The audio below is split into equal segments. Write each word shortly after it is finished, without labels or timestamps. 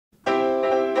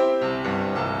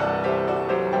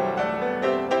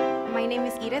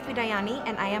Edith Widayani,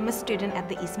 and I am a student at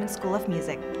the Eastman School of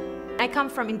Music. I come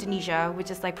from Indonesia,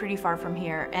 which is like pretty far from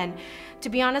here, and to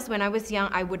be honest, when I was young,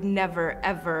 I would never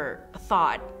ever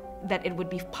thought that it would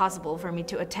be possible for me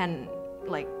to attend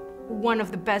like one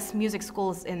of the best music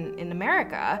schools in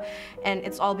America, and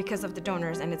it's all because of the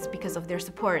donors and it's because of their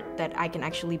support that I can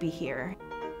actually be here.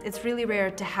 It's really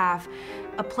rare to have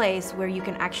a place where you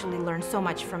can actually learn so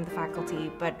much from the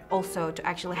faculty, but also to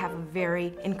actually have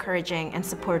very encouraging and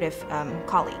supportive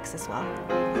colleagues as well.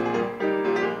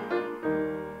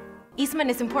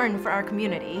 Eastman is important for our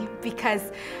community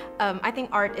because I think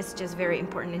art is just very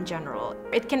important in general.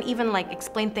 It can even like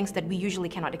explain things that we usually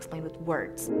cannot explain with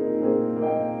words.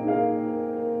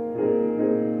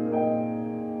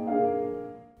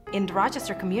 In the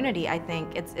Rochester community, I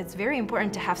think it's very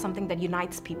important to have something that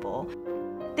unites people.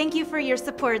 Thank you for your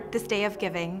support this Day of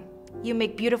Giving. You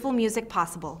make beautiful music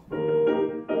possible.